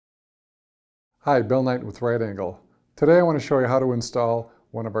Hi, Bill Knight with RightAngle. Today I want to show you how to install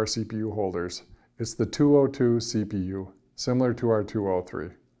one of our CPU holders. It's the 202 CPU, similar to our 203.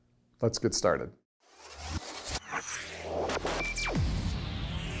 Let's get started.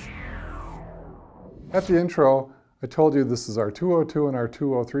 At the intro, I told you this is our 202 and our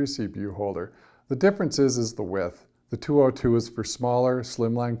 203 CPU holder. The difference is the width. The 202 is for smaller,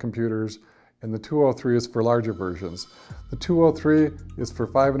 slimline computers, and the 203 is for larger versions. The 203 is for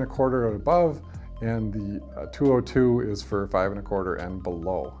 5 1/4 and above, and the 202 is for 5 1/4 and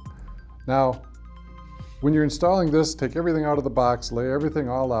below. Now, when you're installing this, take everything out of the box, lay everything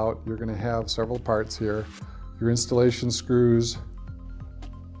all out. You're going to have several parts here. Your installation screws,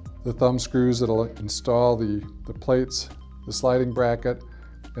 the thumb screws that'll install the plates, the sliding bracket,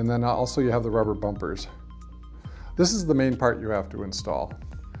 and then also you have the rubber bumpers. This is the main part you have to install.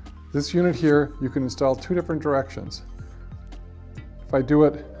 This unit here, you can install two different directions. If I do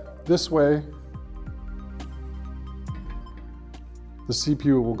it this way, the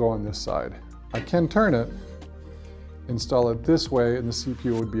CPU will go on this side. I can turn it, install it this way, and the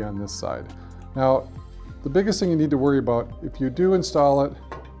CPU would be on this side. Now, the biggest thing you need to worry about, if you do install it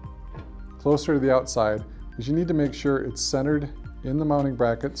closer to the outside, is you need to make sure it's centered in the mounting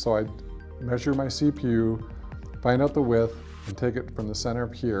bracket. So I measure my CPU, find out the width, and take it from the center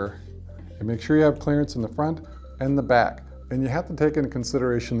up here, and make sure you have clearance in the front and the back. And you have to take into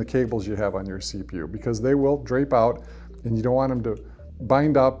consideration the cables you have on your CPU, because they will drape out and you don't want them to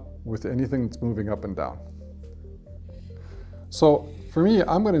bind up with anything that's moving up and down. So for me,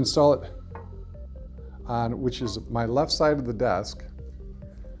 I'm going to install it on, which is my left side of the desk,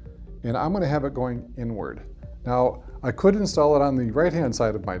 and I'm going to have it going inward. Now, I could install it on the right-hand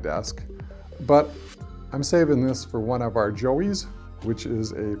side of my desk, but I'm saving this for one of our Joeys, which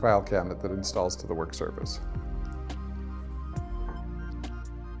is a file cabinet that installs to the work surface.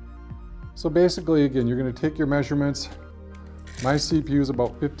 So basically, again, you're going to take your measurements. My CPU is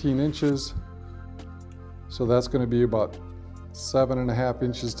about 15 inches, so that's going to be about 7.5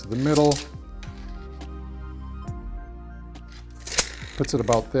 inches to the middle. Puts it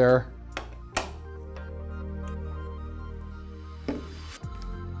about there.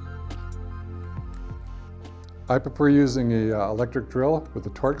 I prefer using an electric drill with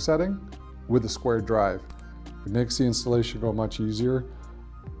a torque setting with a square drive. It makes the installation go much easier.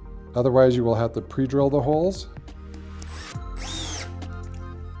 Otherwise, you will have to pre-drill the holes.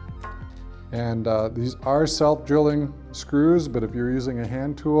 And these are self-drilling screws, but if you're using a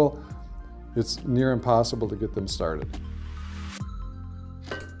hand tool, it's near impossible to get them started.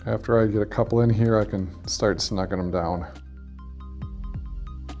 After I get a couple in here, I can start snugging them down.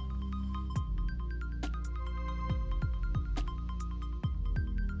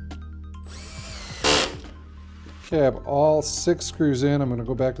 Okay, I have all 6 screws in. I'm going to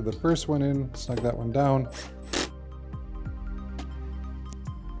go back to the first one in, snug that one down.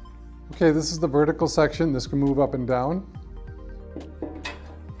 Okay, this is the vertical section. This can move up and down.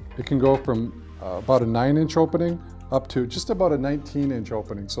 It can go from about a 9-inch opening up to just about a 19-inch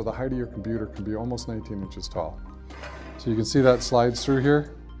opening. So the height of your computer can be almost 19 inches tall. So you can see that slides through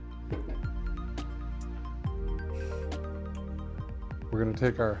here. We're going to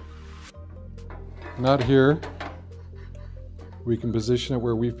take our nut here. We can position it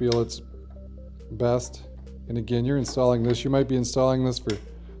where we feel it's best. And again, you're installing this. You might be installing this for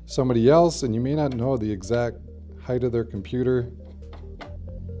somebody else, and you may not know the exact height of their computer.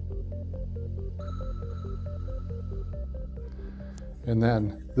 And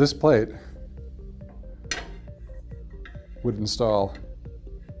then this plate would install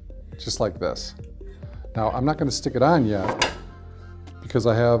just like this. Now, I'm not going to stick it on yet because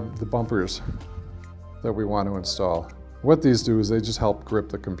I have the bumpers that we want to install. What these do is they just help grip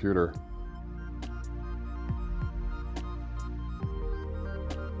the computer.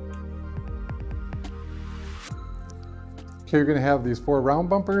 Okay, you're going to have these 4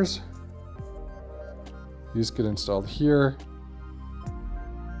 round bumpers. These get installed here.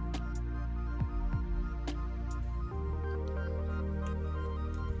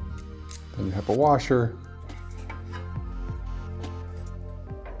 Then you have a washer.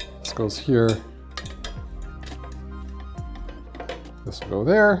 This goes here. This will go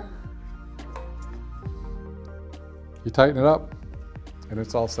there. You tighten it up, and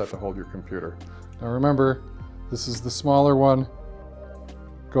it's all set to hold your computer. Now remember, this is the smaller one.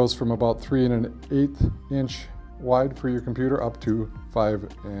 Goes from about 3 1/8 inch wide for your computer up to 5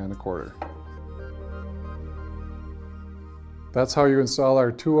 1/4. That's how you install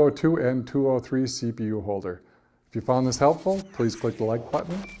our 202 and 203 CPU holder. If you found this helpful, please click the like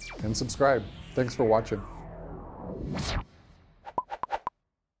button and subscribe. Thanks for watching.